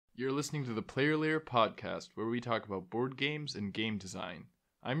You're listening to the Player Layer podcast, where we talk about board games and game design.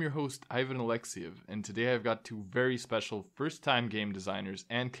 I'm your host, Ivan Alexiev, and today I've got two very special first-time game designers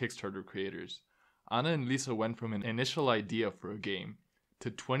and Kickstarter creators. Anna and Lisa went from an initial idea for a game to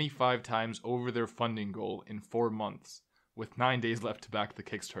 25 times over their funding goal in 4 months, with 9 days left to back the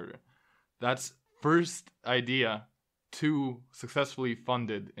Kickstarter. That's first idea to successfully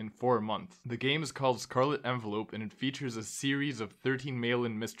funded in 4 months. The game is called Scarlet Envelope, and it features a series of 13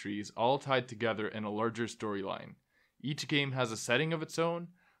 mail-in mysteries all tied together in a larger storyline. Each game has a setting of its own.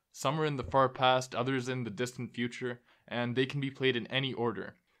 Some are in the far past, others in the distant future, and they can be played in any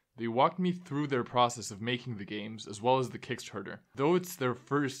order. They walked me through their process of making the games, as well as the Kickstarter. Though it's their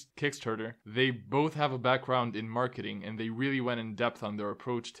first Kickstarter, they both have a background in marketing, and they really went in depth on their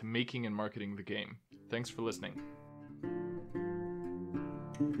approach to making and marketing the game. Thanks for listening.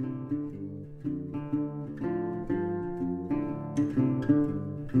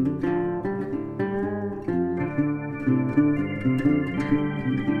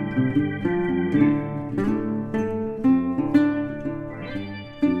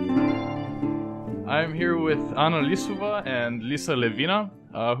 I'm here with Anna Lisova and Lisa Levina,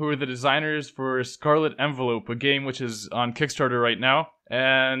 who are the designers for Scarlet Envelope, a game which is on Kickstarter right now.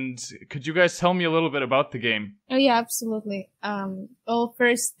 And could you guys tell me a little bit about the game? Oh, yeah, absolutely. Well,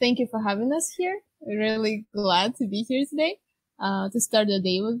 first, thank you for having us here. We're really glad to be here today to start the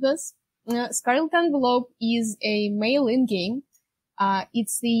day with this. Scarlet Envelope is a mail-in game.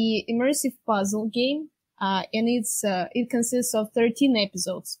 It's the immersive puzzle game, and it consists of 13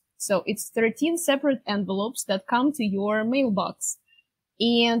 episodes. So it's 13 separate envelopes that come to your mailbox.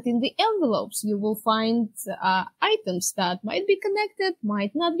 And in the envelopes, you will find items that might be connected,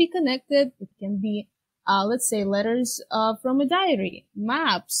 might not be connected. It can be, let's say, letters from a diary,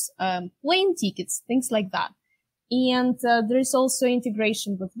 maps, plane tickets, things like that. And there's also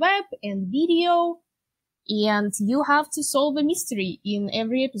integration with web and video. And you have to solve a mystery in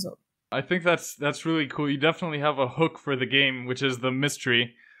every episode. I think that's really cool. You definitely have a hook for the game, which is the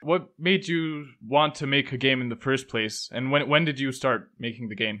mystery. What made you want to make a game in the first place? And when did you start making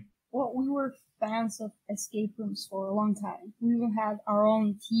the game? Well, we were fans of escape rooms for a long time. We even had our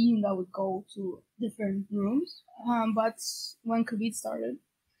own team that would go to different rooms. But when COVID started,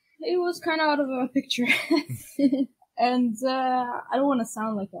 it was kind of out of a picture. And I don't want to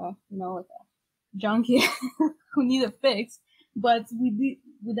sound like a junkie who need a fix, but we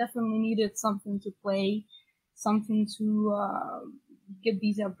definitely needed something to play, something to get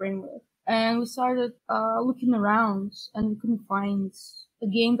busy our brain with. And we started looking around, and we couldn't find a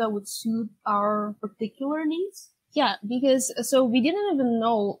game that would suit our particular needs. Yeah, because so we didn't even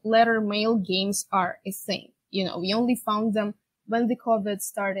know letter mail games are a thing. We only found them when the COVID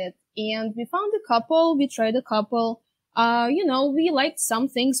started, and we found a couple, we tried a couple. We liked some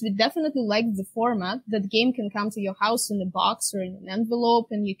things. We definitely liked the format. That game can come to your house in a box or in an envelope,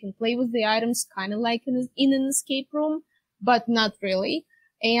 and you can play with the items kind of like in an escape room, but not really.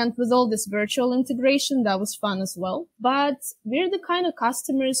 And with all this virtual integration, that was fun as well. But we're the kind of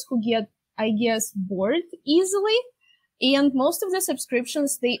customers who get, I guess, bored easily. And most of the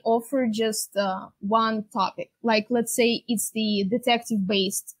subscriptions, they offer just one topic. Like, let's say it's the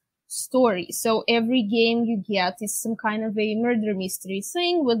detective-based story. So every game you get is some kind of a murder mystery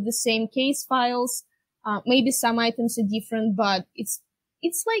thing with the same case files. Maybe some items are different, but it's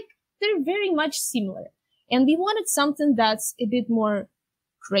like they're very much similar. And we wanted something that's a bit more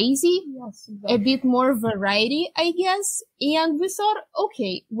crazy, Yes, exactly. a bit more variety, I guess. And we thought,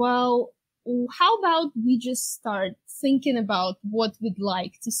 okay, well, how about we just start thinking about what we'd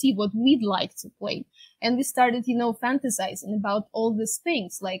like to see, what we'd like to play. And we started, fantasizing about all these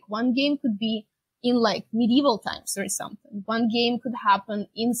things. Like one game could be in like medieval times or something. One game could happen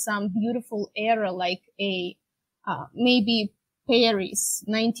in some beautiful era, like maybe Paris,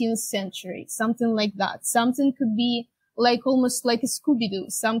 19th century, something like that. Something could be like almost like a Scooby-Doo,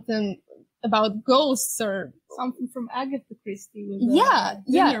 something about ghosts or Something from Agatha Christie with yeah.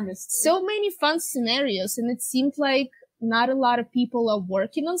 mystery. So many fun scenarios, and it seemed like not a lot of people are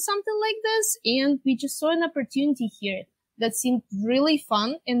working on something like this, and we just saw an opportunity here that seemed really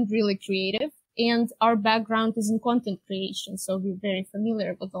fun and really creative. And our background is in content creation, so we're very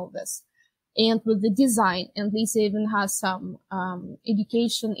familiar with all this. And with the design, and Lisa even has some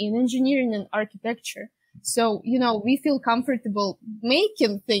education in engineering and architecture. So, we feel comfortable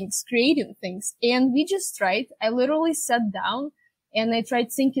making things, creating things. And we just tried. I literally sat down and I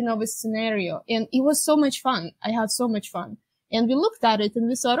tried thinking of a scenario, and it was so much fun. I had so much fun. And we looked at it and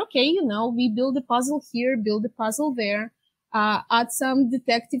we thought, okay, we build a puzzle here, build a puzzle there. add some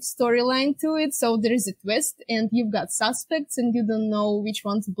detective storyline to it. So there's a twist and you've got suspects and you don't know which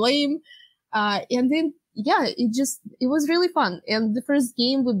one to blame. And then, yeah, it was really fun. And the first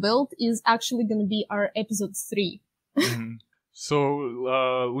game we built is actually going to be our episode 3. Mm-hmm.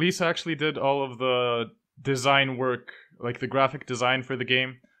 So, Lisa actually did all of the design work, like the graphic design for the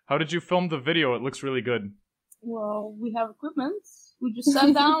game. How did you film the video? It looks really good. Well, we have equipment. We just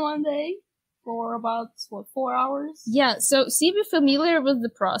sat down one day for about, 4 hours? Yeah, so see, be familiar with the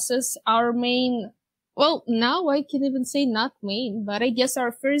process. Our main, well, now I can even say not main, but I guess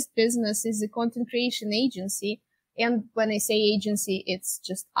our first business is a content creation agency. And when I say agency, it's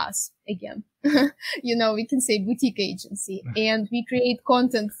just us again. We can say boutique agency. And we create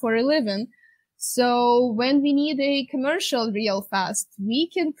content for a living. So when we need a commercial real fast, we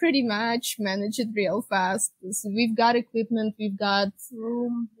can pretty much manage it real fast. So we've got equipment, we've got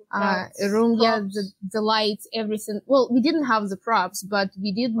room, the lights, everything. Well, we didn't have the props, but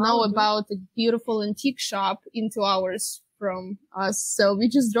we did know about a beautiful antique shop in 2 hours from us. So we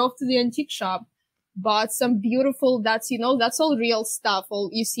just drove to the antique shop, bought some beautiful, that's all real stuff.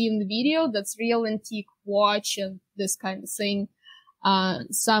 All you see in the video, that's real antique watch and this kind of thing.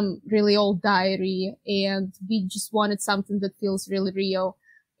 Some really old diary, and we just wanted something that feels really real.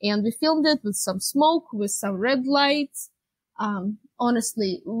 And we filmed it with some smoke, with some red lights.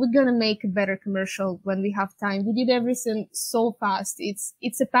 Honestly, we're gonna make a better commercial when we have time. We did everything so fast.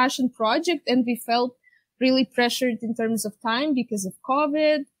 It's a passion project, and we felt really pressured in terms of time because of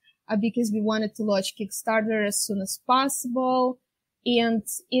COVID, because we wanted to launch Kickstarter as soon as possible. And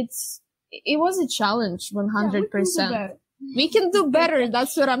it was a challenge, 100%. We can do better.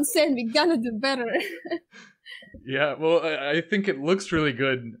 That's what I'm saying. We're gonna do better. Yeah, well, I think it looks really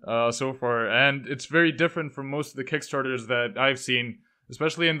good so far, and it's very different from most of the Kickstarters that I've seen,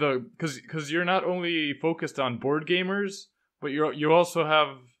 especially in because you're not only focused on board gamers, but you also have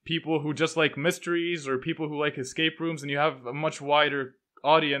people who just like mysteries or people who like escape rooms, and you have a much wider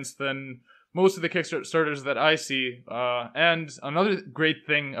audience than most of the Kickstarters that I see. And another great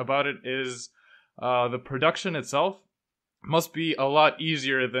thing about it is the production itself must be a lot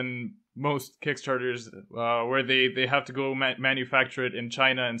easier than most Kickstarters where they have to go manufacture it in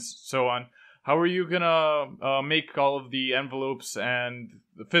China and so on. How are you gonna make all of the envelopes and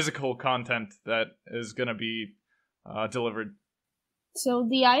the physical content that is gonna be delivered? So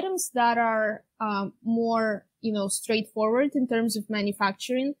the items that are more, straightforward in terms of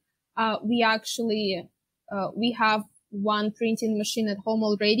manufacturing, we actually we have one printing machine at home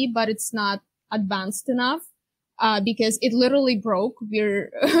already, but it's not advanced enough. Because it literally broke. We were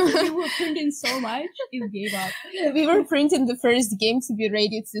printing so much, it gave up. We were printing the first game to be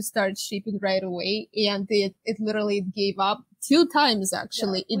ready to start shipping right away, and it literally gave up 2 times,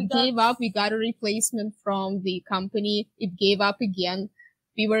 actually. Yeah, it gave up. We got a replacement from the company. It gave up again.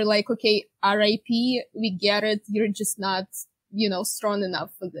 We were like, okay, RIP, we get it. You're just not, strong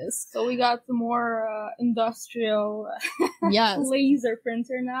enough for this. So we got the more industrial laser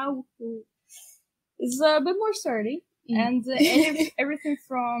printer now, it's a bit more sturdy, and everything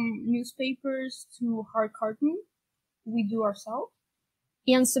from newspapers to hard carton, we do ourselves.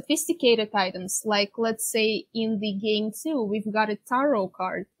 And sophisticated items, like let's say in the game 2, we've got a tarot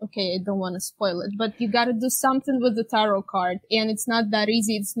card. Okay, I don't want to spoil it, but you got to do something with the tarot card, and it's not that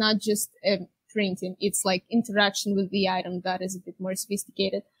easy. It's not just printing. It's like interaction with the item that is a bit more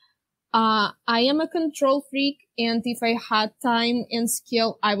sophisticated. I am a control freak, and if I had time and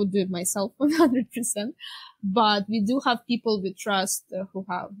skill, I would do it myself 100%. But we do have people we trust who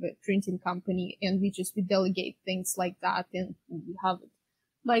have a printing company, and we delegate things like that, and we have it.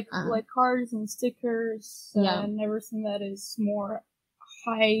 Like cards and stickers and everything that is more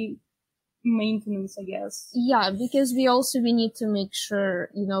high maintenance, I guess. Yeah, because we need to make sure,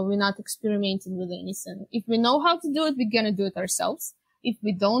 we're not experimenting with anything. If we know how to do it, we're gonna do it ourselves. If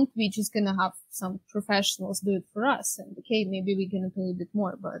we don't, we're just gonna have some professionals do it for us. And okay, maybe we're gonna pay a bit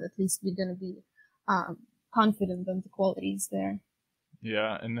more, but at least we're gonna be confident that the quality is there.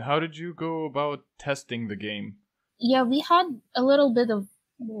 Yeah, and how did you go about testing the game? Yeah, we had a little bit of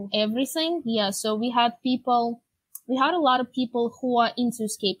everything. Yeah, so we had a lot of people who are into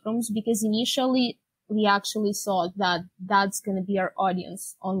escape rooms, because initially we actually thought that that's gonna be our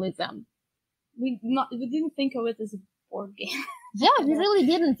audience, only them. We didn't think of it as a board game. Yeah, we really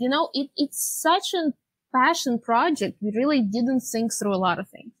didn't. It's such a passion project. We really didn't think through a lot of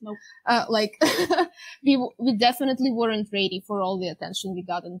things. Nope. We definitely weren't ready for all the attention we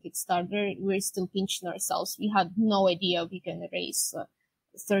got on Kickstarter. We're still pinching ourselves. We had no idea we can raise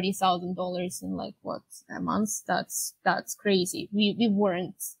 $30,000 in a month. That's crazy. We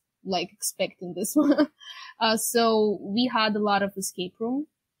weren't like expecting this one. So we had a lot of escape room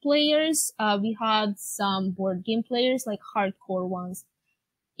players. We had some board game players, like hardcore ones,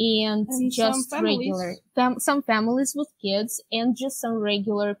 and just some regular, some families with kids, and just some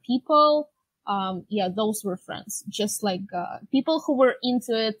regular people. Yeah, those were friends. Just like, people who were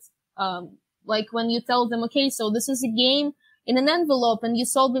into it. Like when you tell them, okay, so this is a game in an envelope and you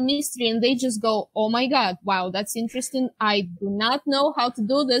solve a mystery, and they just go, oh my God, wow, that's interesting. I do not know how to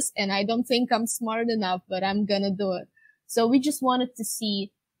do this, and I don't think I'm smart enough, but I'm gonna do it. So we just wanted to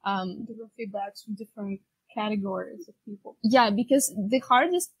see, different feedbacks from different categories of people. Yeah, because the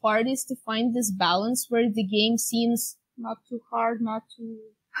hardest part is to find this balance where the game seems not too hard, not too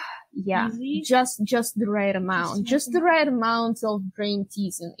easy. just the right amount, just the right amount of brain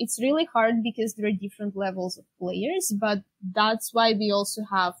teasing. It's really hard because there are different levels of players, but that's why we also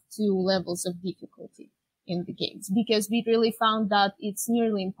have 2 levels of difficulty in the games, because we really found that it's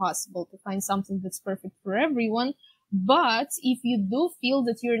nearly impossible to find something that's perfect for everyone. But if you do feel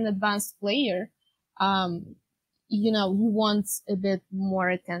that you're an advanced player, you want a bit more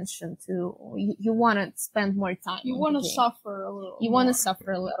attention to, you want to spend more time. You want to suffer a little. You want to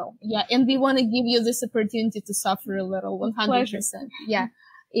suffer a little. Yeah. And we want to give you this opportunity to suffer a little, 100%. Yeah.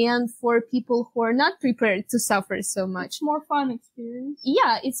 And for people who are not prepared to suffer so much. It's more fun experience.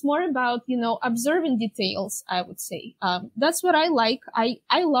 Yeah. It's more about, observing details, I would say. That's what I like.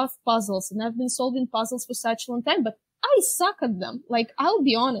 I love puzzles, and I've been solving puzzles for such a long time, but I suck at them. Like, I'll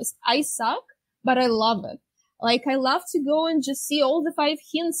be honest. I suck, but I love it. Like, I love to go and just see all the 5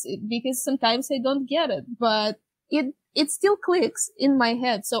 hints, because sometimes I don't get it, but it still clicks in my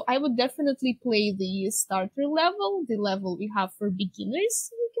head. So I would definitely play the starter level, the level we have for beginners,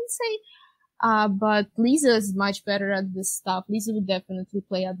 you can say. But Lisa is much better at this stuff. Lisa would definitely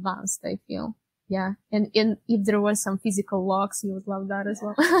play advanced, I feel. Yeah. And if there was some physical locks, you would love that as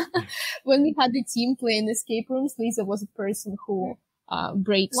well. When we had the team play in escape rooms, Lisa was a person who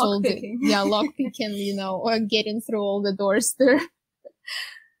breaks all the, lock picking, or getting through all the doors there.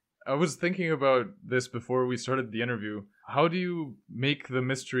 I was thinking about this before we started the interview. How do you make the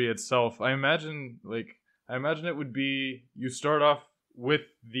mystery itself? I imagine it would be, you start off with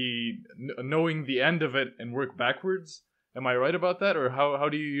the knowing the end of it and work backwards. Am I right about that? Or how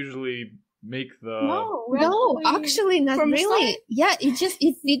do you usually make the... No, actually not really. Yeah,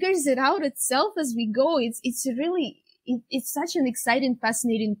 it figures it out itself as we go. It's really... It's such an exciting,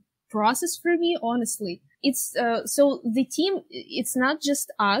 fascinating process for me, honestly. It's, so the team, it's not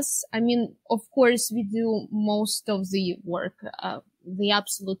just us. I mean, of course, we do most of the work, the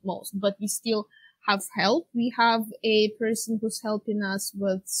absolute most, but we still have help. We have a person who's helping us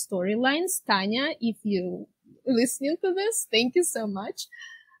with storylines. Tanya, if you listening to this, thank you so much.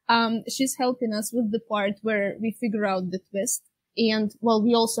 She's helping us with the part where we figure out the twist. And, well,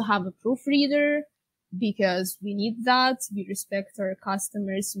 we also have a proofreader, because we need that. We respect our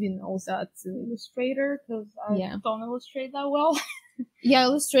customers. We know that. Illustrator, because I don't illustrate that well. Yeah,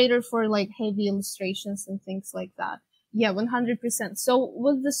 Illustrator for like heavy illustrations and things like that. Yeah, 100%. So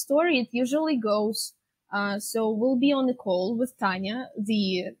with the story, it usually goes, so we'll be on a call with Tanya,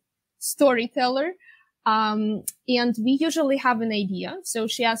 the storyteller. And we usually have an idea. So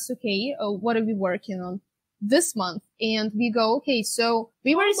she asks, okay, what are we working on this month? And we go, okay, so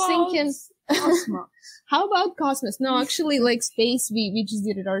we were thinking... Cosmos. How about Cosmos? No, actually, like space, we just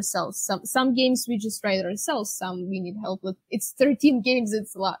did it ourselves. Some games we just write ourselves. Some we need help with. It's 13 games.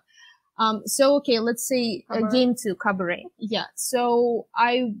 It's a lot. So okay, let's say game 2, Cabaret. Yeah. So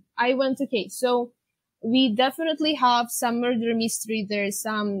I went, okay, so we definitely have some murder mystery. There's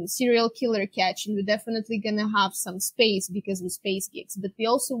some serial killer catch, and we're definitely gonna have some space because we're space geeks. But we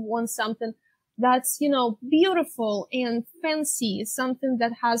also want something that's, beautiful and fancy, something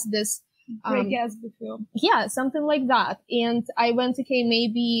that has this, Great Gatsby film. Yeah, something like that. And I went, okay,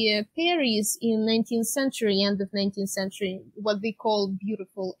 maybe Paris in 19th century, end of 19th century, what they call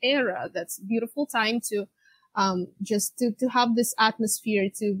beautiful era. That's beautiful time to, just to have this atmosphere,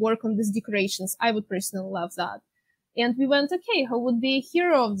 to work on these decorations. I would personally love that. And we went, okay, who would be a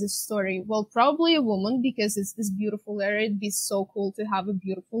hero of this story? Well, probably a woman, because it's this beautiful era. It'd be so cool to have a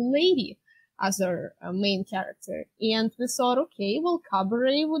beautiful lady as our main character. And we thought, okay, well,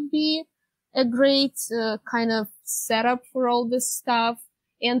 Cabaret would be a great kind of setup for all this stuff.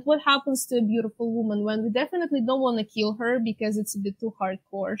 And what happens to a beautiful woman when we definitely don't want to kill her because it's a bit too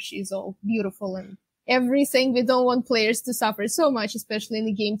hardcore. She's all beautiful and everything. We don't want players to suffer so much, especially in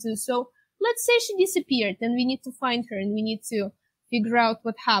the game too. So let's say she disappeared and we need to find her and we need to figure out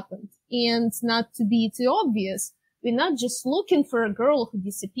what happened. And not to be too obvious, we're not just looking for a girl who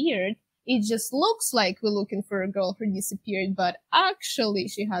disappeared. it just looks like we're looking for a girl who disappeared, but actually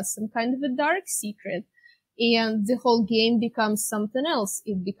she has some kind of a dark secret. And the whole game becomes something else.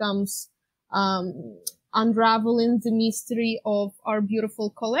 It becomes unraveling the mystery of our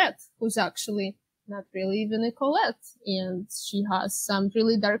beautiful Colette, who's actually not really even a Colette, and she has some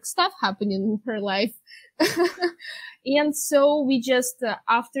really dark stuff happening in her life. And so we just,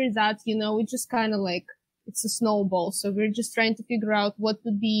 after that, we just kind of like, it's a snowball. So we're just trying to figure out what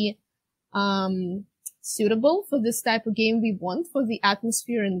would be suitable for this type of game we want, for the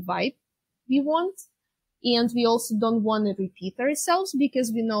atmosphere and vibe we want. And we also don't want to repeat ourselves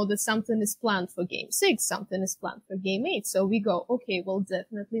because we know that something is planned for game 6, something is planned for game 8. So we go, okay, well,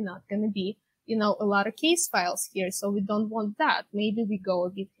 definitely not going to be, a lot of case files here. So we don't want that. Maybe we go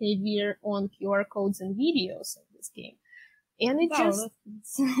a bit heavier on QR codes and videos in this game. And it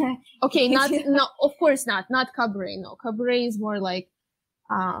okay, no, of course not Cabaret. No, Cabaret is more like,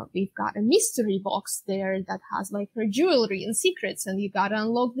 we've got a mystery box there that has like her jewelry and secrets, and you gotta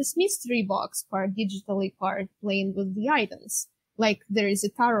unlock this mystery box, part digitally, part playing with the items. Like there is a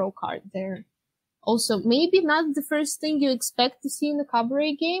tarot card there. Also, maybe not the first thing you expect to see in a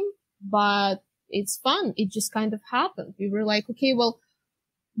Cabaret game, but it's fun. It just kind of happened. We were like, okay, well,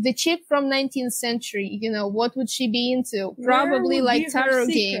 the chick from 19th century, what would she be into? Probably like tarot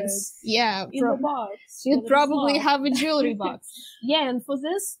games. Yeah. In the box. She'd probably have a jewelry box. Yeah. And for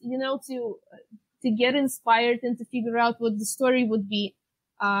this, to get inspired and to figure out what the story would be,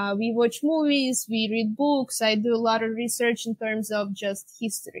 we watch movies, we read books. I do a lot of research in terms of just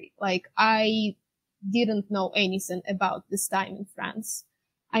history. Like I didn't know anything about this time in France.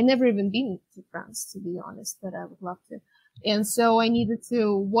 I never even been to France, to be honest, but I would love to. And so I needed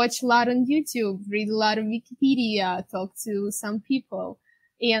to watch a lot on YouTube, read a lot of Wikipedia, talk to some people.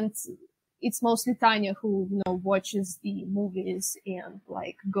 And it's mostly Tanya who, watches the movies and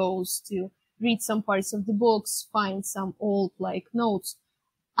like goes to read some parts of the books, find some old like notes.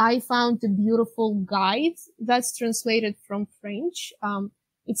 I found a beautiful guide that's translated from French.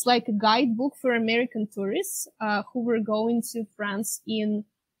 It's like a guidebook for American tourists, who were going to France in,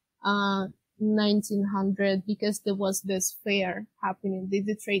 1900 because there was this fair happening,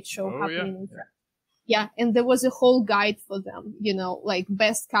 the trade show happening in France. Yeah, and there was a whole guide for them, like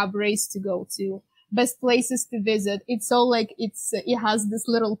best cabarets to go to, best places to visit. It's all like it has this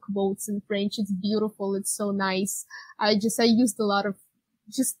little quotes in French. It's beautiful. It's so nice. I used a lot of,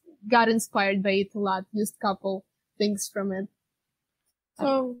 just got inspired by it a lot. Used a couple things from it.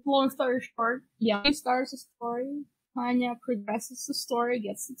 So long story short, yeah, he starts a story. Tanya progresses the story,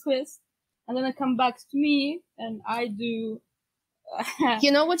 gets the twist, and then it comes back to me, and I do.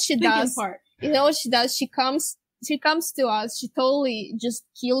 You know what she does? Part. You know what she does? She comes to us. She totally just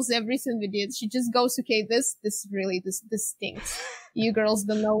kills everything we did. She just goes, okay, this stinks. You girls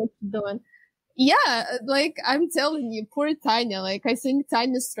don't know what you're doing. Yeah, like I'm telling you, poor Tanya. Like I think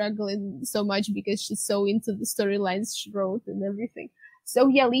Tanya's struggling so much because she's so into the storylines she wrote and everything. So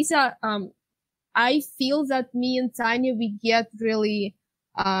yeah, Lisa, I feel that me and Tanya, we get really,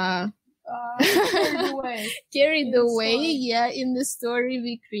 carried away, yeah, in the story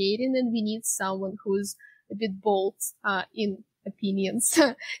we're creating, and we need someone who's a bit bold, in opinions.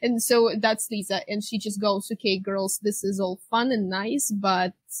 And so that's Lisa, and she just goes, okay, girls, this is all fun and nice,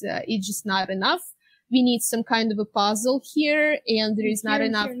 but, it's just not enough. We need some kind of a puzzle here, and there is not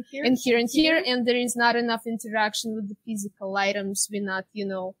enough, and here, and there is not enough interaction with the physical items. We're not,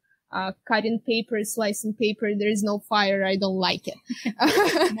 cutting paper, slicing paper. There is no fire. I don't like it.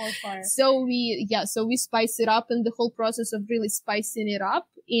 More fire. So we spice it up, and the whole process of really spicing it up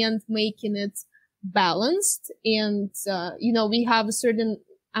and making it balanced. And, we have a certain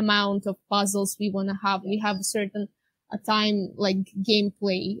amount of puzzles we want to have. We have a certain time, like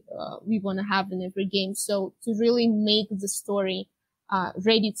gameplay, we want to have in every game. So to really make the story,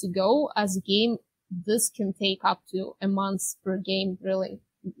 ready to go as a game, this can take up to a month per game, really.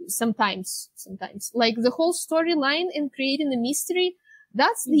 Sometimes. Like the whole storyline and creating the mystery,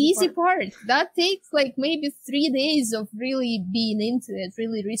 that's the easy part. That takes like maybe 3 days of really being into it,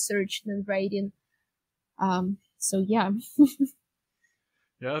 really researching and writing. So yeah.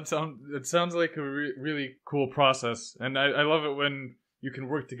 Yeah, it sounds like a really cool process. And I love it when you can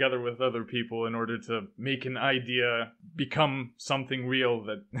work together with other people in order to make an idea become something real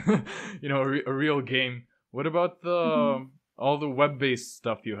that, a real game. What about all the web-based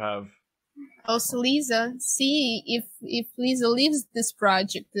stuff you have? Also, Lisa, see if Lisa leaves this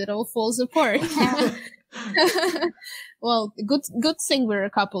project, it all falls apart. Well, good thing we're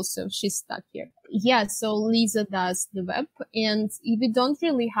a couple, so she's stuck here. Yeah, so Lisa does the web, and we don't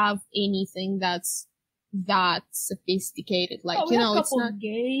really have anything that's that sophisticated. Like, we have a it's couple not... of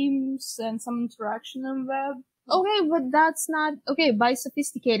games and some interaction on web. Okay, but that's not... Okay, by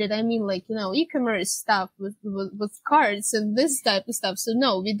sophisticated, I mean, like, e-commerce stuff with cards and this type of stuff. So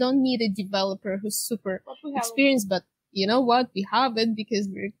no, we don't need a developer who's super experienced, but you know what? We have it because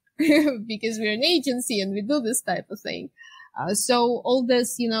because we're an agency and we do this type of thing. So all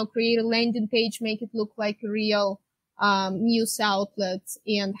this, create a landing page, make it look like a real news outlet,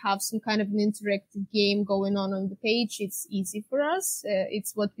 and have some kind of an interactive game going on the page. It's easy for us.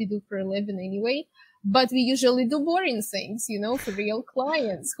 It's what we do for a living anyway. But we usually do boring things, for real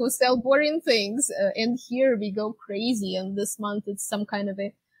clients who sell boring things. And here we go crazy. And this month it's some kind of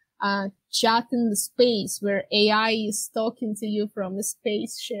a chat in the space where AI is talking to you from a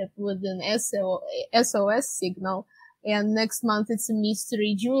spaceship with an SOS signal. And next month it's a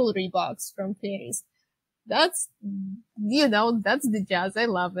mystery jewelry box from fairies. That's, that's the jazz. I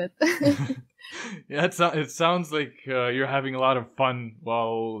love it. Yeah, it sounds like you're having a lot of fun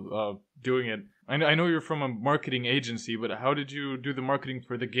while doing it. I know you're from a marketing agency, but how did you do the marketing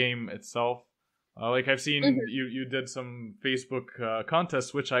for the game itself? Like I've seen you did some Facebook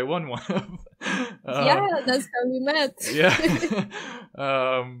contests, which I won one of. Yeah, that's how we met. Yeah.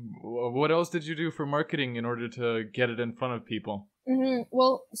 What else did you do for marketing in order to get it in front of people?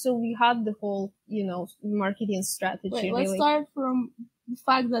 Well, so we had the whole, marketing strategy. Wait, let's start from the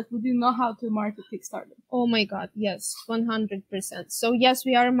fact that we didn't know how to market Kickstarter. Oh my God, yes, 100%. So yes,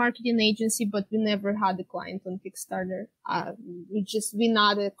 we are a marketing agency, but we never had a client on Kickstarter. We're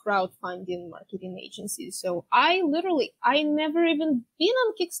not a crowdfunding marketing agency. So I never even been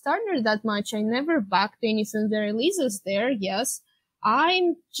on Kickstarter that much. I never backed anything. The releases there, yes.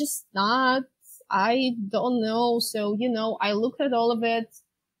 I'm just not. I don't know. So, I looked at all of it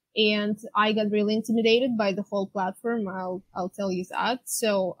and I got really intimidated by the whole platform. I'll tell you that.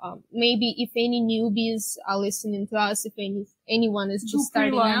 So, maybe if any newbies are listening to us, if anyone is just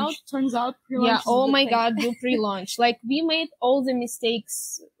starting out. Turns out pre-launch. Yeah. Oh my God. Do pre-launch. Like we made all the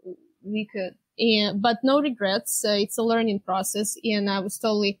mistakes we could, but no regrets. It's a learning process. And I was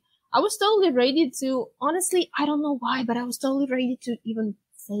totally ready to, honestly, I don't know why, but I was totally ready to even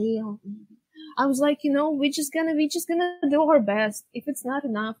fail. I was like, we're just gonna do our best. If it's not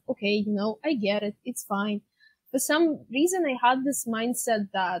enough, okay, I get it. It's fine. For some reason, I had this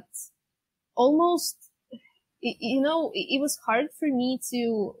mindset that almost, it was hard for me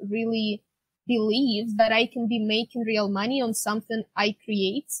to really believe that I can be making real money on something I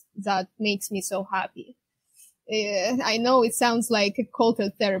create that makes me so happy. I know it sounds like a call to a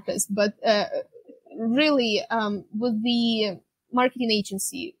therapist, but, really, with the marketing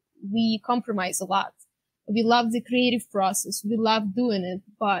agency, we compromise a lot. We love the creative process. We love doing it,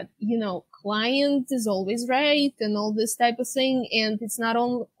 but client is always right and all this type of thing. And it's not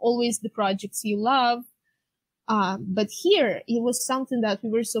always the projects you love. But here it was something that we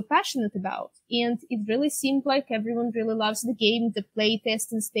were so passionate about. And it really seemed like everyone really loves the game. The play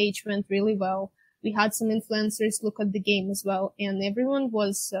testing stage went really well. We had some influencers look at the game as well, and everyone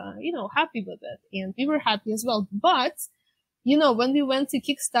was, happy with it. And we were happy as well. But when we went to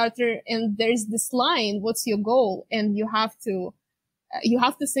Kickstarter and there's this line, what's your goal? And you have to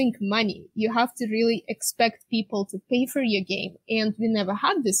think money. You have to really expect people to pay for your game. And we never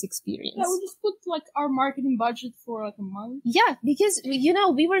had this experience. Yeah, we just put our marketing budget for a month. Yeah, because,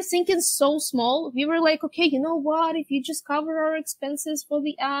 we were thinking so small. We were like, okay, you know what? If you just cover our expenses for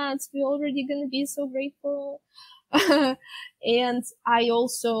the ads, we're already going to be so grateful. And I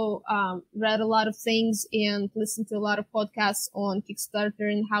also read a lot of things and listened to a lot of podcasts on Kickstarter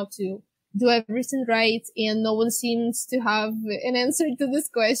and how to do everything right. And no one seems to have an answer to this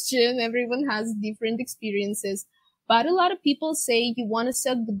question. Everyone has different experiences. But a lot of people say you want to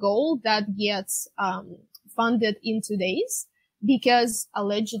set the goal that gets funded in 2 days, because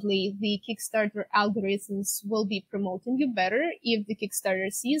allegedly the Kickstarter algorithms will be promoting you better if the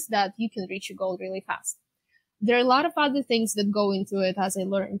Kickstarter sees that you can reach a goal really fast. There are a lot of other things that go into it, as I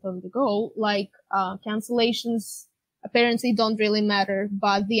learned on the go, like cancellations apparently don't really matter,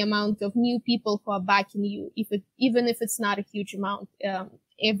 but the amount of new people who are backing you, even if it's not a huge amount,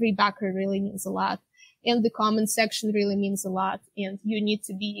 every backer really means a lot. And the comment section really means a lot. And you need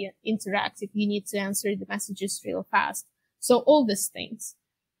to be interactive. You need to answer the messages real fast. So all these things.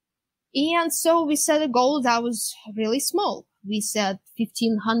 And so we set a goal that was really small. We set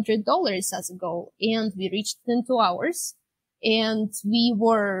 $1,500 as a goal, and we reached it in 2 hours. And we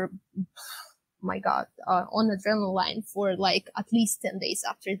were, my God, on adrenaline for like at least 10 days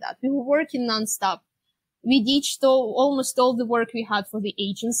after that. We were working nonstop. We ditched almost all the work we had for the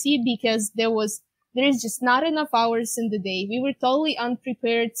agency because there was there is just not enough hours in the day. We were totally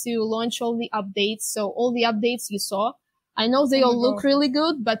unprepared to launch all the updates. So all the updates you saw, I know they all look really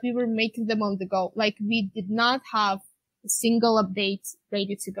good, but we were making them on the go. Like, we did not have a single update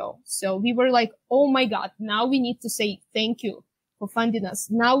ready to go. So we were like, oh my God, now we need to say thank you for funding us.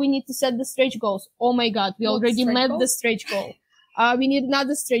 Now we need to set the stretch goals. Oh my God, we already met the stretch goal. We need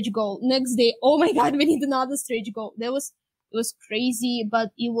another stretch goal. Next day, oh my God, we need another stretch goal. It was crazy,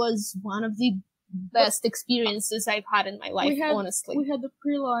 but it was one of the best experiences I've had in my life, honestly. We had the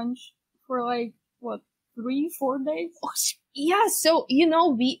pre-launch for like, 3-4 days? Oh, yeah, so,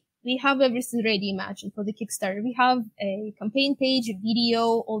 we have everything ready, imagine, for the Kickstarter. We have a campaign page, a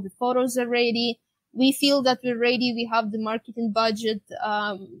video, all the photos are ready. We feel that we're ready. We have the marketing budget,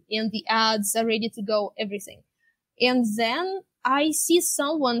 and the ads are ready to go, everything. And then I see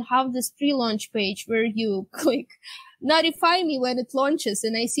someone have this pre-launch page where you click notify me when it launches,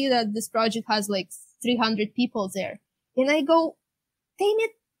 and I see that this project has like 300 people there. And I go, dang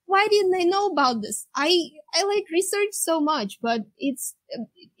it, why didn't I know about this? I like research so much, but it's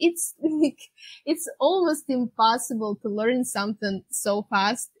almost impossible to learn something so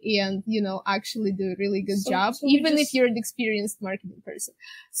fast and, actually do a really good job, even if you're an experienced marketing person.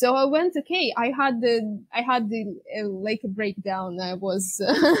 So I went, okay, I had like a breakdown. I was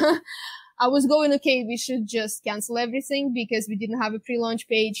going, okay, we should just cancel everything because we didn't have a pre-launch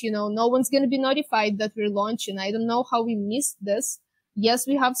page. No one's going to be notified that we're launching. I don't know how we missed this. Yes,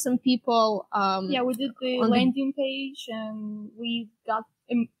 we have some people. We did the landing page and we got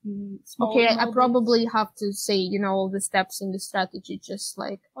small. Okay, I probably have to say, all the steps in the strategy, just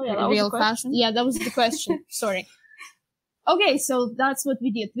like real fast. Yeah, that was the question. Sorry. Okay, so that's what we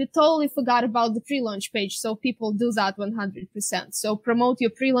did. We totally forgot about the pre-launch page, so people do that 100%. So promote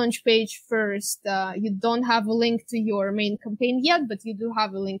your pre-launch page first. You don't have a link to your main campaign yet, but you do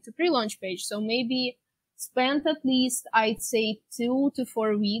have a link to pre-launch page. So maybe spend at least, I'd say, 2 to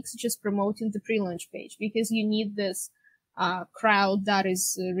 4 weeks just promoting the pre-launch page because you need this crowd that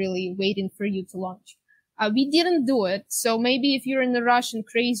is really waiting for you to launch. We didn't do it, so maybe if you're in a rush and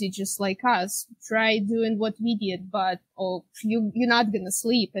crazy just like us, try doing what we did, but you're not gonna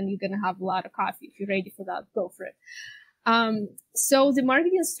sleep and you're gonna have a lot of coffee. If you're ready for that, go for it. So the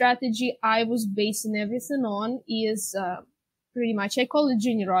marketing strategy I was basing everything on is pretty much, I call it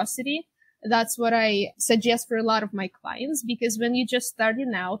generosity. That's what I suggest for a lot of my clients, because when you're just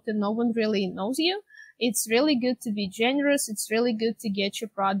starting out and no one really knows you, it's really good to be generous. It's really good to get your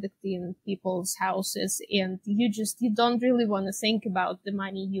product in people's houses, and you don't really want to think about the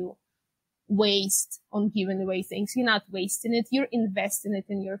money you waste on giving away things. You're not wasting it. You're investing it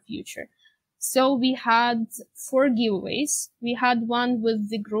in your future. So we had 4 giveaways. We had one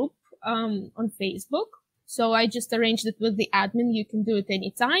with the group, on Facebook. So I just arranged it with the admin. You can do it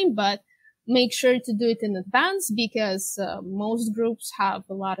anytime, but make sure to do it in advance because most groups have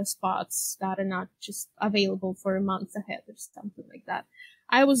a lot of spots that are not just available for a month ahead or something like that.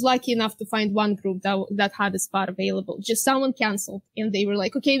 I was lucky enough to find one group that had a spot available. Just someone canceled and they were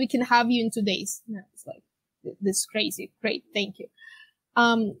like, okay, we can have you in 2 days. And I was like, this is crazy. Great. Thank you.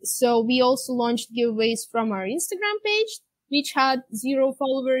 So we also launched giveaways from our Instagram page, which had 0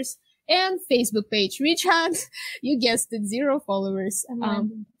 followers, and Facebook page, which had, you guessed it, 0 followers.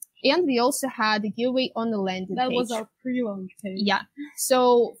 And we also had a giveaway on the landing page. That was our pre-launch page. Yeah.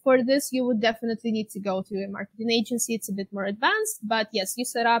 So for this, you would definitely need to go to a marketing agency. It's a bit more advanced, but yes, you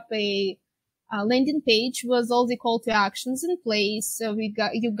set up a landing page with all the call to actions in place. So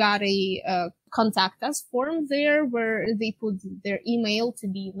you got a contact us form there where they put their email to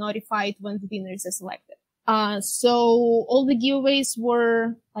be notified when the winners are selected. So all the giveaways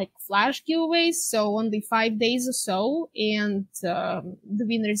were like flash giveaways, so only 5 days or so, and the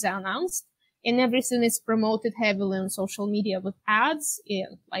winners are announced, and everything is promoted heavily on social media with ads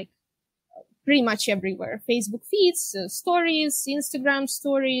and like pretty much everywhere. Facebook feeds, stories, Instagram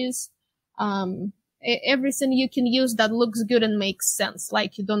stories, everything you can use that looks good and makes sense.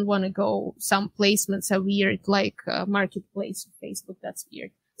 Like you don't want to go, some placements are weird, like Marketplace of Facebook, that's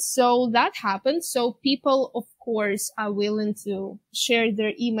weird. So that happened. So people, of course, are willing to share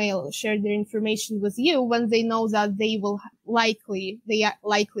their email, share their information with you when they know that they are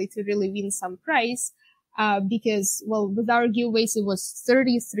likely to really win some prize. Because, well, with our giveaways, it was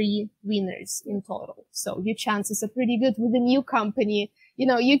 33 winners in total. So your chances are pretty good with a new company.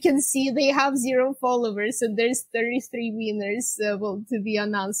 You can see they have 0 followers and there's 33 winners, to be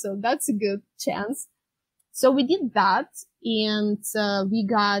announced. So that's a good chance. So we did that, and we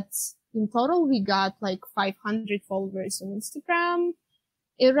got like 500 followers on Instagram,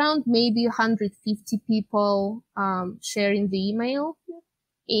 around maybe 150 people sharing the email.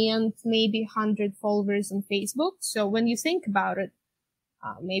 and maybe 100 followers on Facebook. So when you think about it,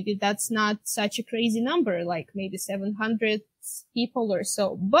 maybe that's not such a crazy number, like maybe 700 people or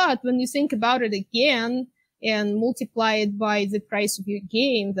so. But when you think about it again and multiply it by the price of your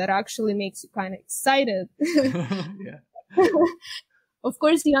game, that actually makes you kind of excited. Yeah. Of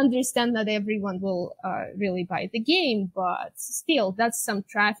course, you understand that everyone will really buy the game, but still, that's some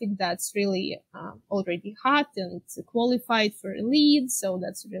traffic that's really already hot and qualified for a lead, so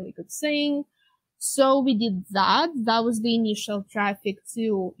that's a really good thing. So we did that. That was the initial traffic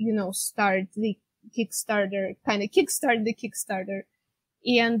to, start the Kickstarter, kind of kickstart the Kickstarter.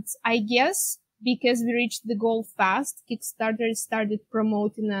 And I guess because we reached the goal fast, Kickstarter started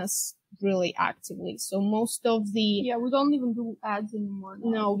promoting us really actively. So most of the... Yeah, we don't even do ads anymore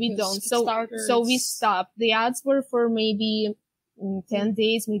now. No, we don't. So we stopped. The ads were for maybe 10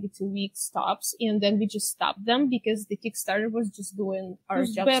 days, maybe 2 weeks tops, and then we just stopped them because the Kickstarter was just doing our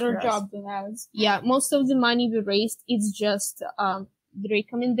job. Better job than ads. Yeah, most of the money we raised is just the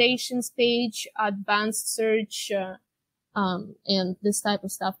recommendations page, advanced search, and this type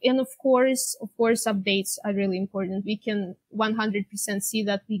of stuff. And of course, updates are really important. We can 100% see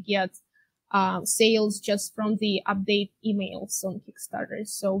that we get sales just from the update emails on Kickstarter.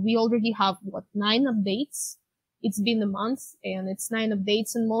 So we already have 9 updates. It's been a month and it's 9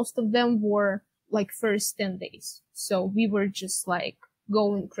 updates, and most of them were like first 10 days. So we were just like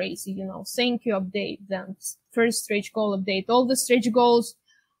going crazy, thank you update, then first stretch goal update, all the stretch goals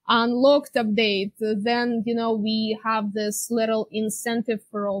unlocked update. Then, we have this little incentive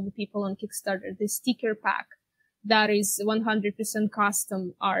for all the people on Kickstarter, the sticker pack that is 100%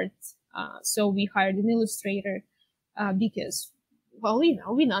 custom art. So we hired an illustrator, because, well,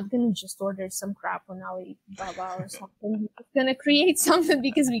 we're not going to just order some crap on Alibaba or something. We're going to create something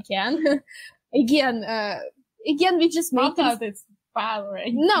because we can. Again, we just make that it's bad,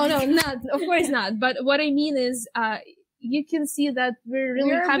 right? No, not, of course not. But what I mean is, you can see that we're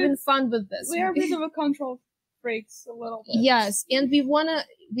really having fun with this. We are a bit of a control freaks a little bit. Yes, and we wanna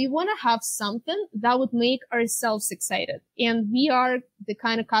have something that would make ourselves excited. And we are the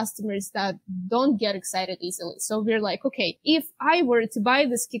kind of customers that don't get excited easily. So we're like, okay, if I were to buy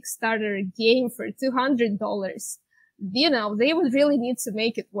this Kickstarter game for $200, they would really need to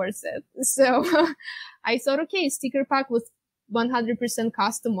make it worth it. So I thought, okay, sticker pack with 100%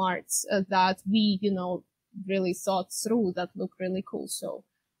 custom arts that we, really thought through, that look really cool. So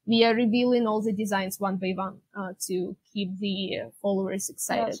we are revealing all the designs one by one to keep the followers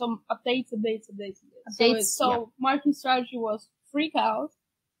excited. Yeah, some updates. So marketing strategy was freak out,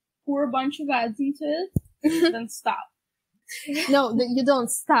 pour a bunch of ads into it, then stop. No, you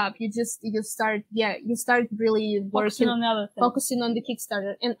don't stop. You start really focusing on the other things. Focusing on the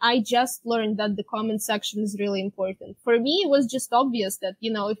Kickstarter. And I just learned that the comment section is really important. For me, it was just obvious that,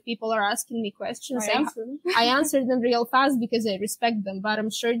 if people are asking me questions, I answer them real fast because I respect them. But I'm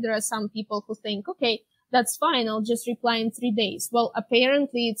sure there are some people who think, okay, that's fine. I'll just reply in 3 days. Well,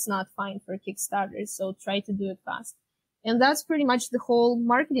 apparently it's not fine for Kickstarter. So try to do it fast. And that's pretty much the whole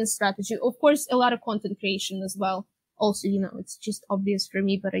marketing strategy. Of course, a lot of content creation as well. Also, it's just obvious for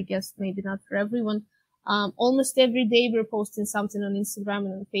me, but I guess maybe not for everyone. Almost every day we're posting something on Instagram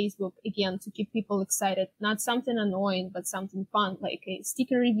and on Facebook, again, to keep people excited. Not something annoying, but something fun, like a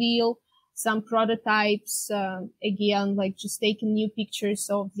sticker reveal, some prototypes, again, like just taking new pictures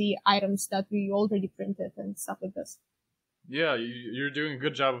of the items that we already printed and stuff like this. Yeah, you're doing a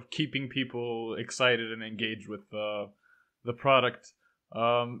good job of keeping people excited and engaged with the product.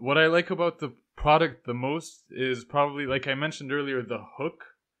 What I like about the product the most is probably, like I mentioned earlier, the hook,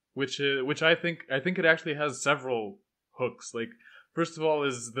 which I think it actually has several hooks. Like, first of all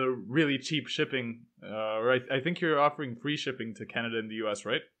is the really cheap shipping. Right? I think you're offering free shipping to Canada and the US,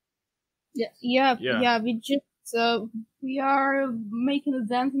 right? Yes. Yeah. We just we are making a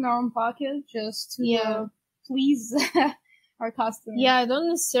dent in our own pocket just to please our customers. Yeah, I don't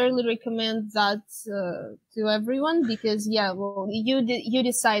necessarily recommend that to everyone because, you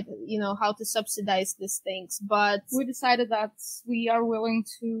decide, how to subsidize these things. But we decided that we are willing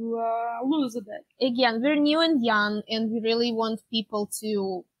to lose a bit. Again, we're new and young, and we really want people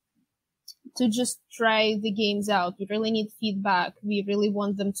to just try the games out. We really need feedback. We really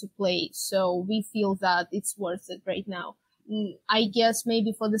want them to play. So we feel that it's worth it right now. I guess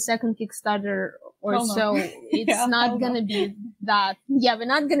maybe for the second Kickstarter so, it's not gonna be that, we're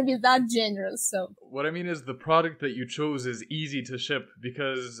not gonna be that generous, so. What I mean is the product that you chose is easy to ship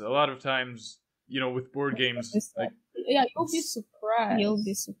because a lot of times, with board games, like, Yeah, you'll be surprised. You'll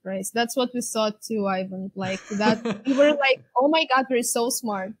be surprised. That's what we thought too, Ivan. Like that, we were like, "Oh my God, we're so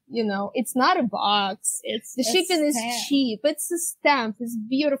smart." You know, it's not a box. It's the shipping is cheap. It's a stamp. It's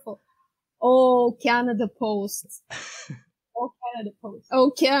beautiful. Oh, Canada Post. Oh, Canada Post.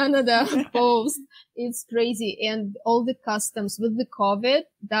 Oh, Canada Post. It's crazy. And all the customs with the COVID,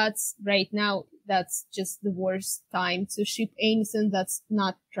 that's right now, that's just the worst time to ship anything that's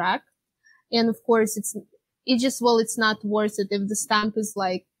not tracked. And of course, it's not worth it if the stamp is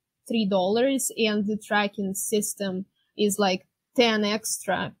like $3 and the tracking system is like 10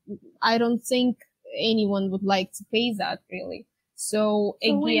 extra. I don't think anyone would like to pay that really. So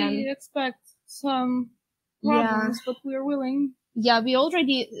again, we expect some problems, but we're willing. Yeah, we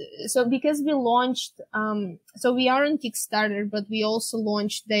already, so because we launched, so we are on Kickstarter, but we also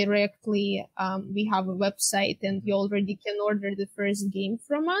launched directly, we have a website and you already can order the first game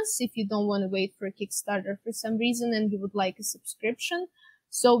from us if you don't want to wait for Kickstarter for some reason and you would like a subscription.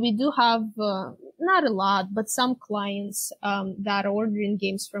 So we do have, not a lot, but some clients, that are ordering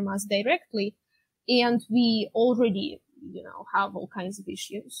games from us directly. And we already, have all kinds of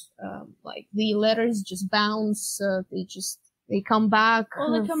issues. Like the letters just bounce, they come back.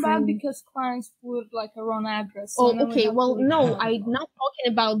 Well, they come back because clients put like a wrong address. Oh, okay. Well, no, I'm not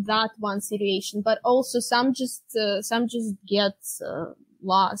talking about that one situation, but also some just get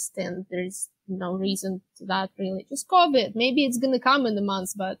lost and there's no reason to that really. Just COVID. Maybe it's going to come in a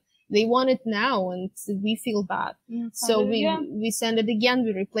month, but they want it now and we feel bad. So we send it again,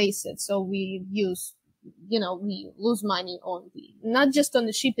 we replace it. So we use, we lose money on not just on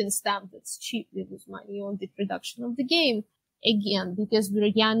the shipping stamp that's cheap, we lose money on the production of the game. Again, because we're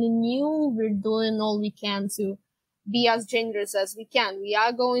young and new, we're doing all we can to be as generous as we can. We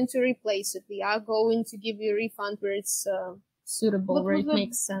are going to replace it. We are going to give you a refund where it's suitable, where it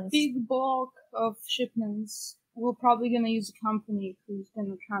makes sense. Big bulk of shipments, we're probably going to use a company who's going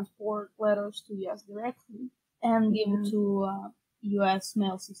to transport letters to US directly and give it to US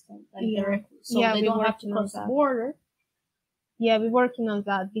mail system directly. So they don't have to cross the border. Yeah, we're working on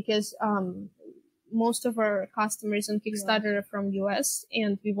that because most of our customers on Kickstarter are from US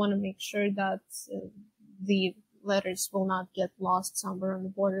and we want to make sure that the letters will not get lost somewhere on the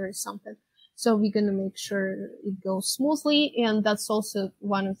border or something. So we're going to make sure it goes smoothly. And that's also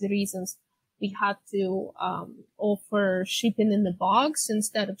one of the reasons we had to offer shipping in the box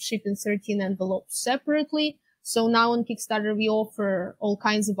instead of shipping 13 envelopes separately. So now on Kickstarter, we offer all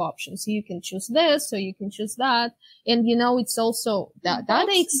kinds of options. So you can choose this, so you can choose that. And it's also, that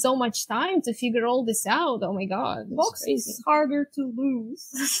takes so much time to figure all this out. Oh my God. Box is harder to lose.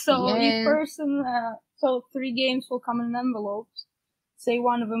 So so 3 games will come in envelopes. Say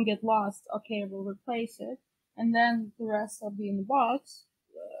one of them get lost. Okay, we'll replace it. And then the rest will be in the box.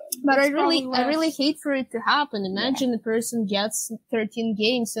 But I really hate for it to happen. Imagine a person gets 13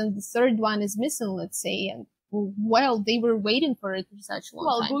 games and the third one is missing, let's say, and they were waiting for it for such a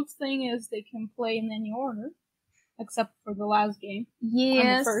long time. Well, good thing is they can play in any order, except for the last game.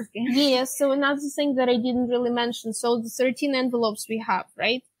 Yes. The first game. Yes. So another thing that I didn't really mention. So the 13 envelopes we have,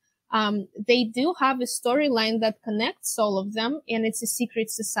 right? They do have a storyline that connects all of them, and it's a secret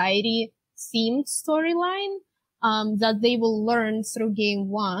society themed storyline, that they will learn through game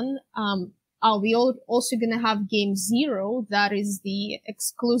 1. We also gonna have game 0. That is the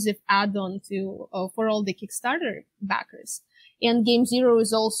exclusive add-on for all the Kickstarter backers. And game 0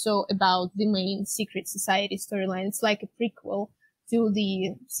 is also about the main Secret Society storyline. It's like a prequel to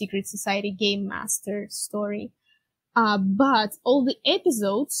the Secret Society Game Master story. But all the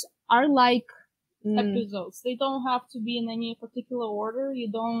episodes are like episodes. They don't have to be in any particular order.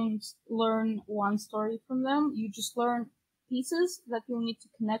 You don't learn one story from them. You just learn pieces that you'll need to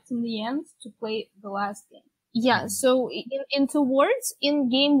connect in the end to play the last game. Yeah, so in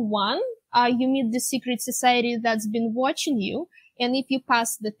game 1, you meet the secret society that's been watching you, and if you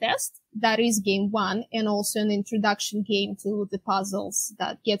pass the test, that is game 1, and also an introduction game to the puzzles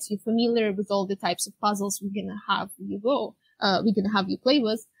that gets you familiar with all the types of puzzles we're gonna have you play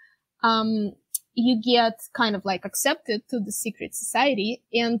with. You get kind of like accepted to the secret society,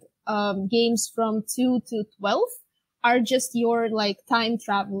 and games from 2 to 12 are just your like time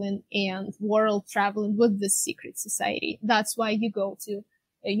traveling and world traveling with the secret society. That's why you go to,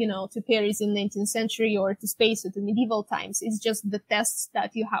 to Paris in 19th century or to space or to medieval times. It's just the tests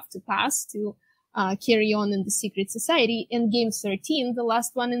that you have to pass to carry on in the secret society. And game 13, the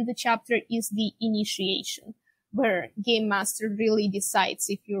last one in the chapter, is the initiation, where Game Master really decides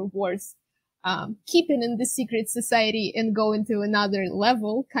if you're worth keeping in the secret society and going to another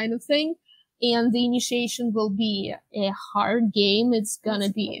level kind of thing. And the initiation will be a hard game. It's gonna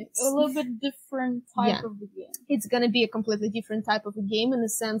be a little bit different type of the game. It's gonna be a completely different type of a game in the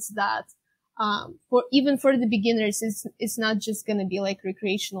sense that, for the beginners, it's not just gonna be like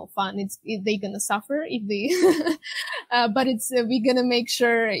recreational fun. They're gonna suffer if they, but we're gonna make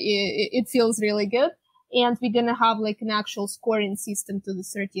sure it feels really good. And we're gonna have like an actual scoring system to the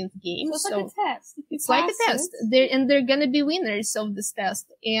 13th game. So it's like a test. It's like a test. They're gonna be winners of this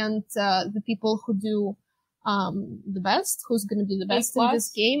test. And, the people who do, the best, who's gonna be the best in this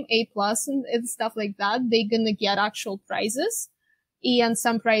game, A+ and stuff like that, they're gonna get actual prizes. And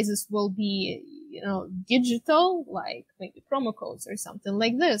some prizes will be, digital, like maybe promo codes or something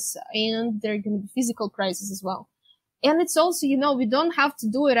like this. And there are gonna be physical prizes as well. And it's also, we don't have to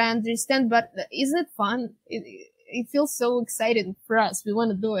do it, I understand, but isn't it fun? It feels so exciting for us. We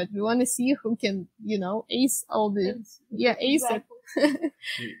want to do it. We want to see who can, ace all the, ace Exactly. it.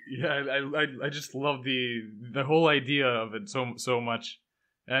 Yeah, I just love the whole idea of it so much.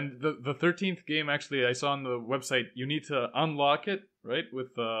 And the 13th game, actually, I saw on the website, you need to unlock it, right?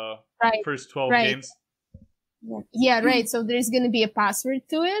 With the first 12 games. Yeah, right. So there's going to be a password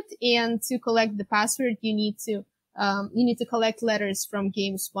to it. And to collect the password, you need to collect letters from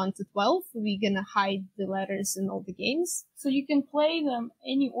games 1 to 12. We're gonna hide the letters in all the games. So you can play them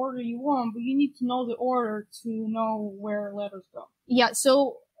any order you want, but you need to know the order to know where letters go. Yeah,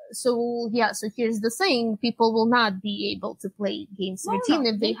 so here's the thing. People will not be able to play games 13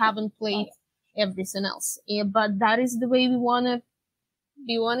 if they haven't played everything else. But that is the way we wanna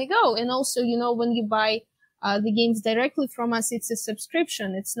go. And also, when you buy the games directly from us, it's a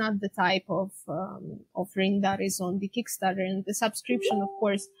subscription. It's not the type of offering that is on the Kickstarter. And the subscription, of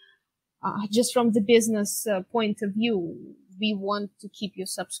course, just from the business point of view, we want to keep you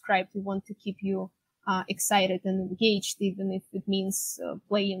subscribed. We want to keep you excited and engaged, even if it means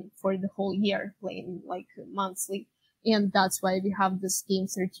playing for the whole year, playing like monthly. And that's why we have this Game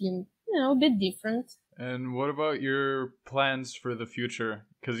 13, a bit different. And what about your plans for the future?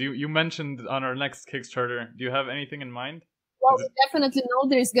 Because you mentioned on our next Kickstarter, do you have anything in mind? Well, we definitely know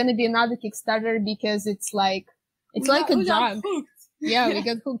there's going to be another Kickstarter because it's like a drug. Yeah, we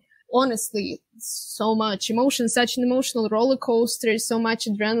got hooked. Honestly, so much emotion, such an emotional roller coaster, so much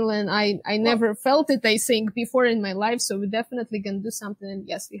adrenaline. I never felt it, I think, before in my life. So we're definitely going to do something. And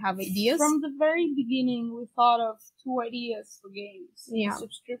yes, we have ideas. From the very beginning, we thought of 2 ideas for games. Yeah.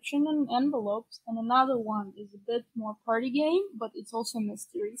 Subscription and envelopes. And another one is a bit more party game, but it's also a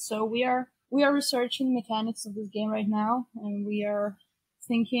mystery. So we are researching mechanics of this game right now. And we are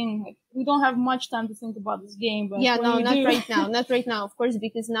thinking, like, we don't have much time to think about this game, but not right now, of course,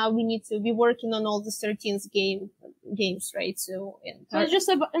 because now we need to be working on all the 13th games, right? So it's just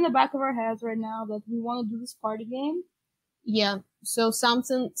in the back of our heads right now that we want to do this party game. Yeah. So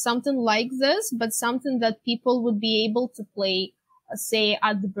something like this, but something that people would be able to play, say,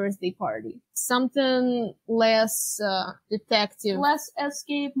 at the birthday party. Something less detective, less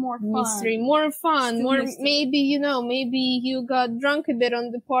escape, more fun, mystery, more fun, more mystery. Maybe you got drunk a bit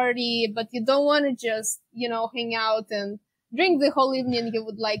on the party, but you don't want to just hang out and drink the whole evening. You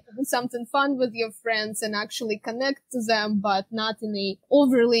would like to do something fun with your friends and actually connect to them, but not in a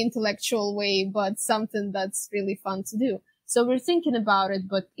overly intellectual way, but something that's really fun to do. So we're thinking about it,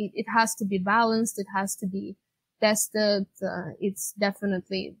 but it has to be balanced. It has to be tested. It's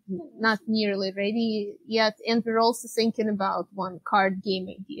definitely not nearly ready yet. And we're also thinking about one card game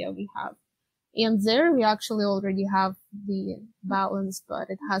idea we have. And there we actually already have the balance, but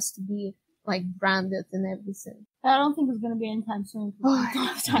it has to be like branded and everything. I don't think it's going to be anytime soon.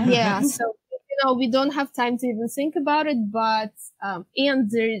 Yeah. So, we don't have time to even think about it, but,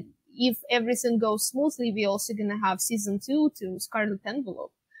 if everything goes smoothly, we're also going to have season 2 to Scarlet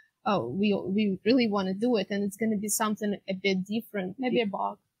Envelope. Oh, we really want to do it, and it's going to be something a bit different. Maybe a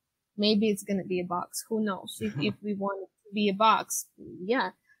box. Maybe it's going to be a box. Who knows? If we want it to be a box,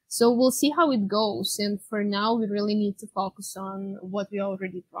 yeah. So we'll see how it goes. And for now, we really need to focus on what we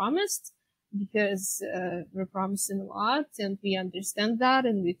already promised, because we're promising a lot, and we understand that,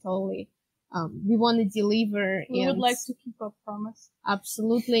 and we totally we want to deliver. We would like to keep our promise.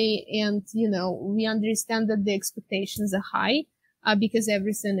 Absolutely, and we understand that the expectations are high. Because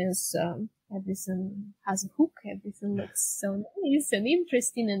everything has a hook, everything looks so nice and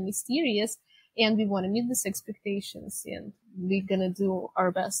interesting and mysterious, and we want to meet these expectations, and we're gonna do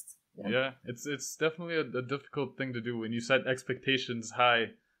our best. Yeah, it's definitely a difficult thing to do when you set expectations high,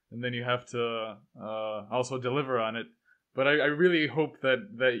 and then you have to also deliver on it. But I really hope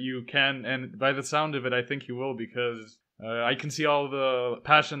that you can, and by the sound of it, I think you will, because I can see all the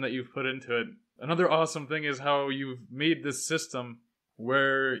passion that you've put into it. Another awesome thing is how you've made this system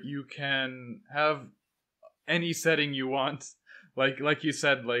where you can have any setting you want, like you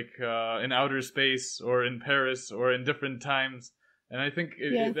said, in outer space or in Paris or in different times. And I think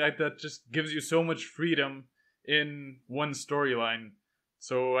that just gives you so much freedom in one storyline.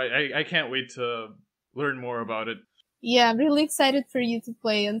 So I can't wait to learn more about it. Yeah, I'm really excited for you to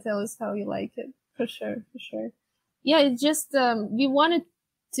play and tell us how you like it. For sure. Yeah, it's just, we want it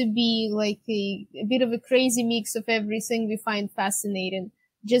to be like a bit of a crazy mix of everything we find fascinating.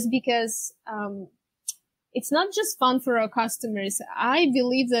 Just because, it's not just fun for our customers. I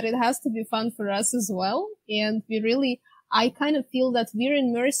believe that it has to be fun for us as well. And I kind of feel that we're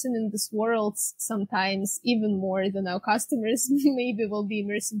immersed in this world sometimes even more than our customers maybe will be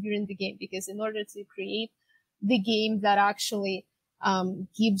immersed during the game, because in order to create the game that actually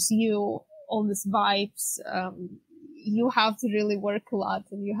gives you all these vibes, you have to really work a lot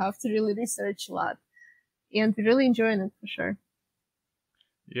and you have to really research a lot, and we're really enjoying it for sure.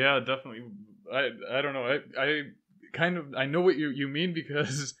 Yeah, definitely. I don't know. I know what you mean,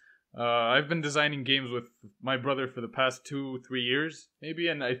 because I've been designing games with my brother for the past 2-3 years, maybe,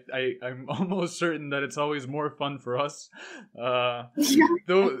 and I'm almost certain that it's always more fun for us.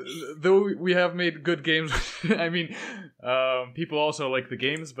 Though we have made good games. I mean, people also like the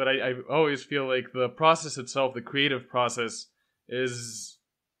games, but I always feel like the process itself, the creative process, is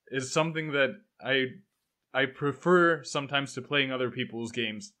something that I prefer sometimes to playing other people's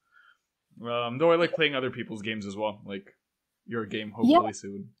games. Though I like playing other people's games as well, like your game, hopefully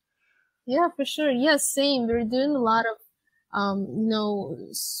soon. Yeah, for sure. Yes, same. We're doing a lot of,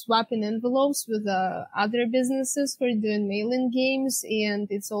 swapping envelopes with other businesses who are doing mail-in games, and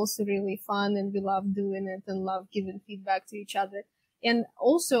it's also really fun, and we love doing it and love giving feedback to each other. And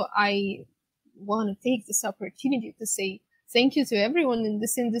also, I want to take this opportunity to say thank you to everyone in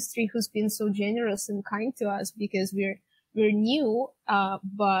this industry who's been so generous and kind to us, because we're new,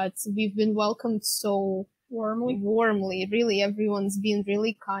 but we've been welcomed so warmly. Really, everyone's been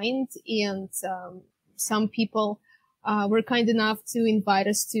really kind, and some people were kind enough to invite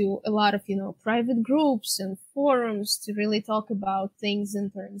us to a lot of private groups and forums to really talk about things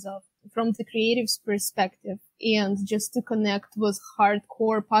in terms of from the creative's perspective, and just to connect with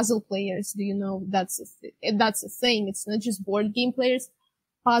hardcore puzzle players. That's a thing. It's not just board game players,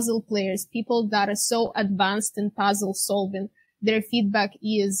 puzzle players, people that are so advanced in puzzle solving. Their feedback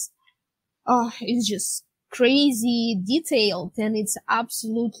is just crazy detailed, and it's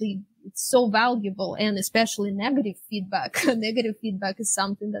so valuable, and especially negative feedback. Negative feedback is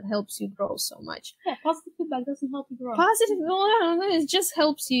something that helps you grow so much. Yeah, positive feedback doesn't help you grow. It just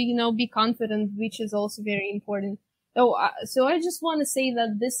helps you, be confident, which is also very important. So I just want to say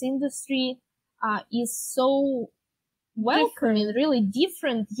that this industry is so welcoming, really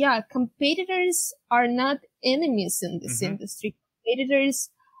different. Yeah, competitors are not enemies in this industry. Competitors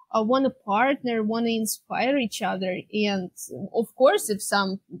want to partner, want to inspire each other. And of course, if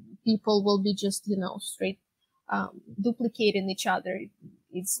some people will be just, straight duplicating each other,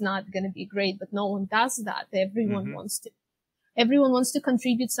 it's not going to be great. But no one does that. Everyone wants to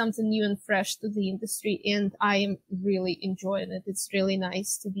contribute something new and fresh to the industry. And I am really enjoying it. It's really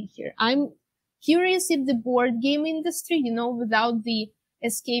nice to be here. I'm curious if the board game industry, without the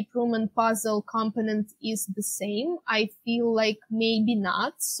escape room and puzzle component is the same. I feel like maybe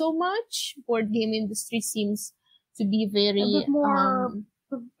not so much. Board game industry seems to be very a bit more,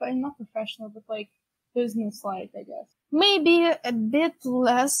 not professional, but like business-like, I guess. Maybe a bit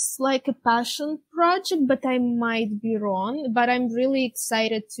less like a passion project, but I might be wrong. But I'm really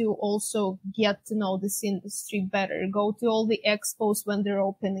excited to also get to know this industry better, go to all the expos when they're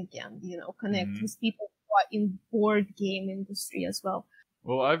open again, connect with people who are in board game industry as well.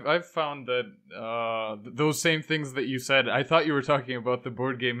 Well, I've found that those same things that you said, I thought you were talking about the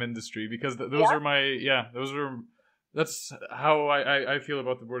board game industry, because that's how I feel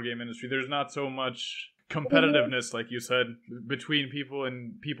about the board game industry. There's not so much competitiveness, like you said, between people,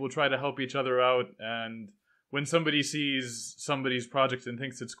 and people try to help each other out. And when somebody sees somebody's project and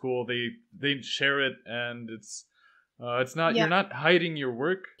thinks it's cool, they share it, and it's not, you're not hiding your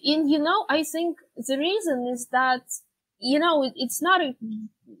work. And I think the reason is that it's not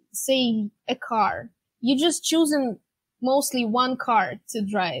a car. You're just choosing mostly one car to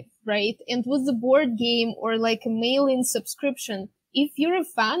drive, right? And with the board game or like a mail-in subscription, if you're a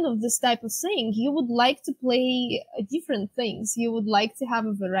fan of this type of thing, you would like to play different things. You would like to have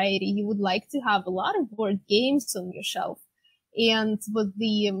a variety. You would like to have a lot of board games on your shelf. And with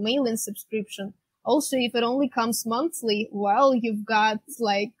the mail-in subscription, also, if it only comes monthly, well, you've got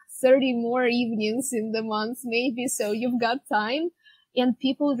like 30 more evenings in the month, maybe. So you've got time, and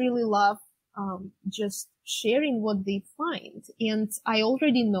people really love just sharing what they find. And I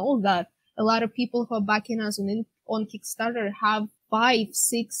already know that a lot of people who are backing us on Kickstarter have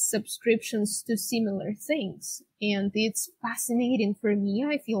 5-6 subscriptions to similar things. And it's fascinating for me.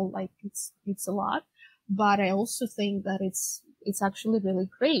 I feel like it's a lot, but I also think that it's actually really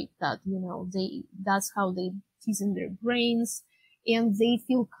great that, that's how they tease in their brains and they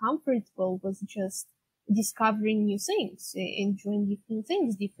feel comfortable with just discovering new things, enjoying different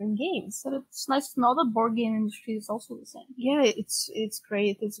things, different games. But it's nice to know the board game industry is also the same. Yeah, it's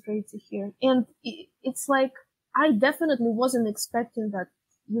great. It's great to hear. And it's like, I definitely wasn't expecting that,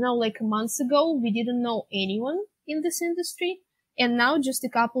 like months ago, we didn't know anyone in this industry. And now just a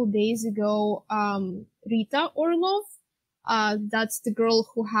couple days ago, Rita Orlov, that's the girl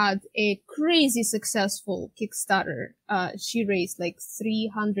who had a crazy successful Kickstarter. She raised like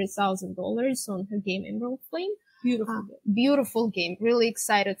 $300,000 on her game Emerald Flame. Beautiful game. Really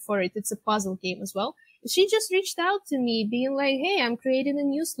excited for it. It's a puzzle game as well. She just reached out to me being like, hey, I'm creating a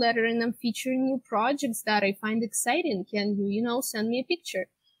newsletter and I'm featuring new projects that I find exciting. Can you, send me a picture?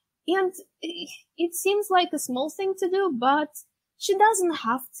 And it seems like a small thing to do, but she doesn't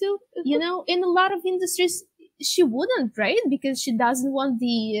have to, in a lot of industries, she wouldn't, right? Because she doesn't want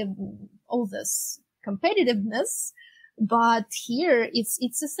all this competitiveness. But here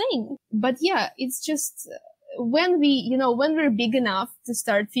it's a thing. But yeah, it's just when we're big enough to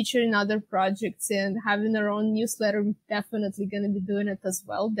start featuring other projects and having our own newsletter, we're definitely going to be doing it as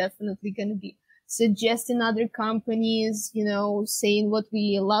well. Definitely going to be suggesting other companies, saying what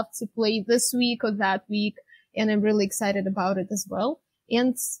we love to play this week or that week. And I'm really excited about it as well.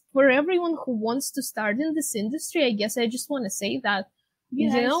 And for everyone who wants to start in this industry, I guess I just want to say that,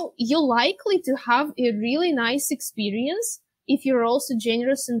 you're likely to have a really nice experience if you're also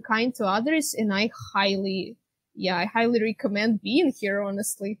generous and kind to others. And I highly recommend being here,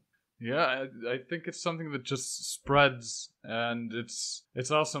 honestly. Yeah, I think it's something that just spreads, and it's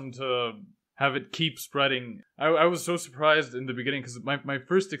awesome to have it keep spreading. I was so surprised in the beginning because my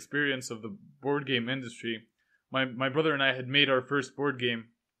first experience of the board game industry, my brother and I had made our first board game,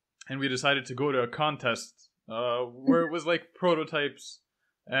 and we decided to go to a contest where it was like prototypes,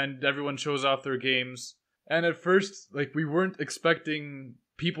 and everyone shows off their games. And at first, like, we weren't expecting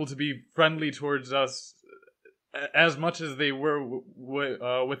people to be friendly towards us as much as they were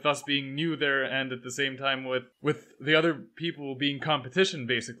with us being new there, and at the same time with the other people being competition,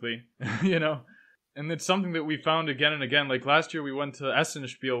 basically, And it's something that we found again and again. Like last year, we went to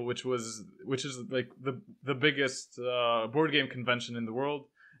Essenspiel, which is like the biggest board game convention in the world,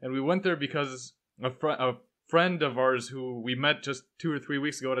 and we went there because a friend of ours who we met just 2 or 3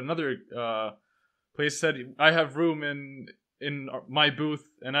 weeks ago at another place said, "I have room in my booth,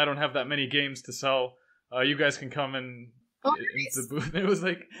 and I don't have that many games to sell. You guys can come into the booth." It was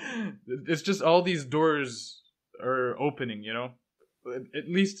like, it's just all these doors are opening, At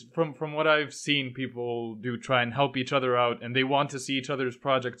least from what I've seen, people do try and help each other out, and they want to see each other's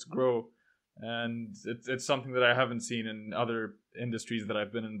projects grow. And it's something that I haven't seen in other industries that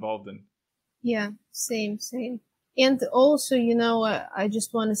I've been involved in. Yeah, same. And also, I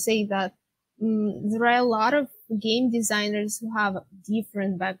just want to say that there are a lot of game designers who have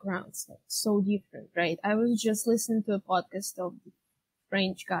different backgrounds, like so different, right? I was just listening to a podcast of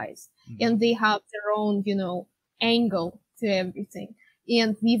French guys, and they have their own, angle to everything.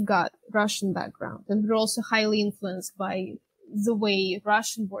 And we've got Russian background, and we're also highly influenced by the way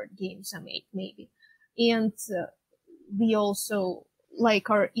Russian board games are made, maybe. And we also, like,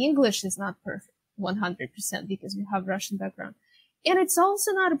 our English is not perfect 100% because we have Russian background. And it's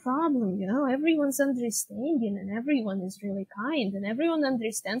also not a problem, everyone's understanding and everyone is really kind and everyone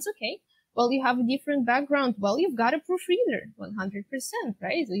understands, okay, well, you have a different background. Well, you've got a proofreader 100%,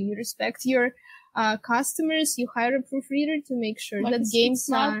 right? So you respect your customers, you hire a proofreader to make sure that games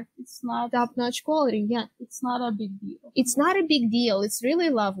are top-notch quality. Yeah. It's not a big deal. It's not a big deal. It's really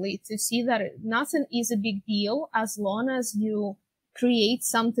lovely to see that nothing is a big deal as long as you create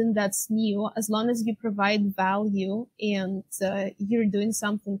something that's new, as long as you provide value and you're doing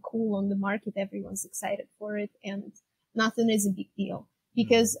something cool on the market. Everyone's excited for it, and nothing is a big deal.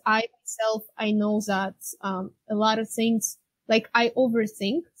 Because I know that a lot of things, like, I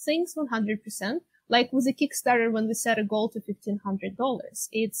overthink things 100%. Like with the Kickstarter, when we set a goal to $1,500,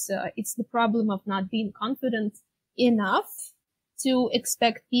 it's the problem of not being confident enough to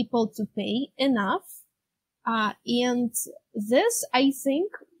expect people to pay enough. And this, I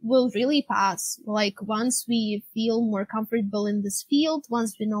think, will really pass. Like, once we feel more comfortable in this field,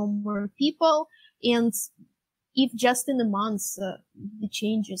 once we know more people, and if just in a month, the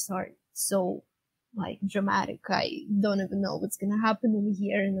changes are so like dramatic. I don't even know what's gonna happen in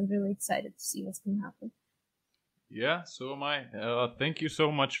here, and I'm really excited to see what's gonna happen. Yeah, so am I. Thank you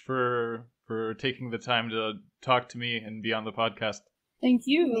so much for taking the time to talk to me and be on the podcast. Thank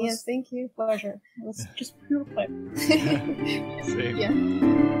you. Yeah, thank you. Pleasure. It was just pure pleasure. Same. Yeah.